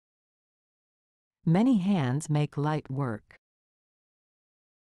many hands make light work.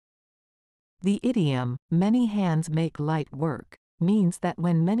 The idiom, many hands make light work, means that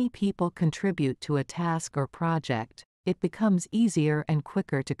when many people contribute to a task or project, it becomes easier and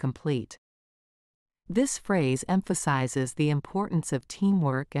quicker to complete. This phrase emphasizes the importance of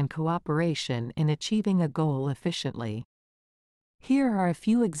teamwork and cooperation in achieving a goal efficiently. Here are a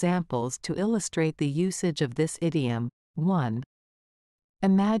few examples to illustrate the usage of this idiom. 1.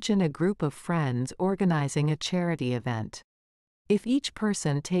 Imagine a group of friends organizing a charity event. If each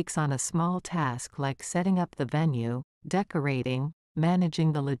person takes on a small task like setting up the venue, decorating,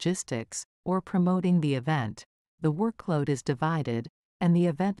 managing the logistics, or promoting the event, the workload is divided, and the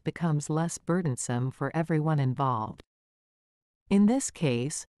event becomes less burdensome for everyone involved. In this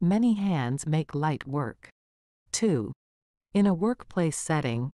case, many hands make light work. 2. In a workplace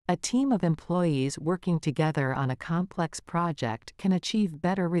setting, a team of employees working together on a complex project can achieve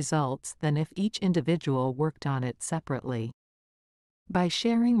better results than if each individual worked on it separately. By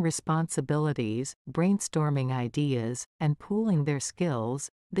sharing responsibilities, brainstorming ideas, and pooling their skills,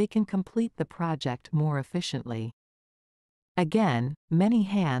 they can complete the project more efficiently. Again, many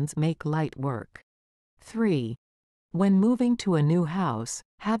hands make light work. 3. When moving to a new house,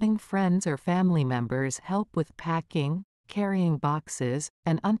 having friends or family members help with packing, carrying boxes,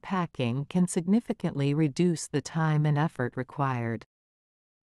 and unpacking can significantly reduce the time and effort required.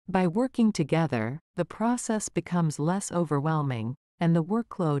 By working together, the process becomes less overwhelming, and the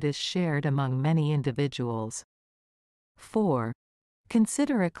workload is shared among many individuals. 4.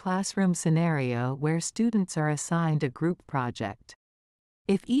 Consider a classroom scenario where students are assigned a group project.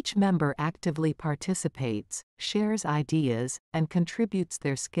 If each member actively participates, shares ideas, and contributes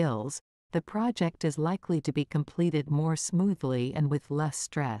their skills, the project is likely to be completed more smoothly and with less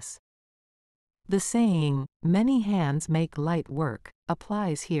stress. The saying, "many hands make light work,"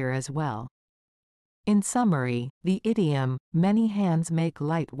 applies here as well. In summary, the idiom, "many hands make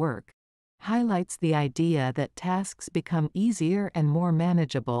light work," highlights the idea that tasks become easier and more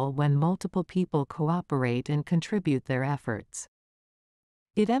manageable when multiple people cooperate and contribute their efforts.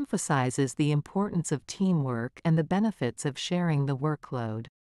 It emphasizes the importance of teamwork and the benefits of sharing the workload.